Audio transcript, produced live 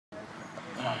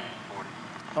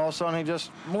All of a sudden, he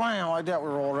just, blam, like that. We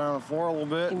rolled around the floor a little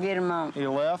bit. You get him on. He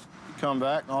left, come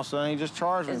back, and all of a sudden, he just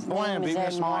charged me. Blam, beat me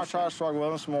some more. I tried to struggle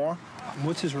with him some more.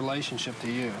 What's his relationship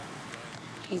to you?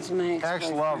 He's my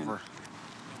Ex-lover.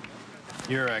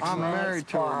 Your ex. I'm married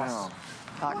to her now.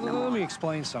 Well, let me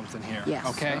explain something here, Yes,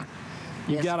 okay? sir.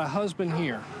 You've got a husband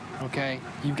here, okay?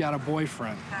 You've got a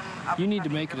boyfriend. You need to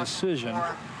make a decision.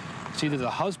 It's either the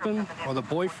husband or the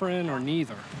boyfriend or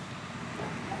neither.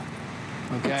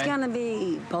 Okay? It's gonna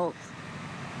be both.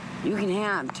 You can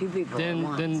have two people at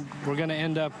once. Then we're gonna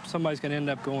end up, somebody's gonna end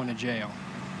up going to jail.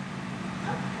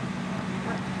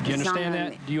 Do you understand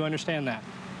that? Do you understand that?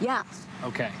 Yes.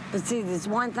 Okay. But see, there's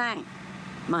one thing.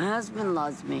 My husband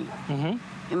loves me.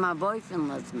 And my boyfriend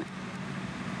loves me.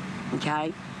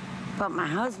 Okay? But my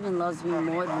husband loves me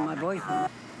more than my boyfriend.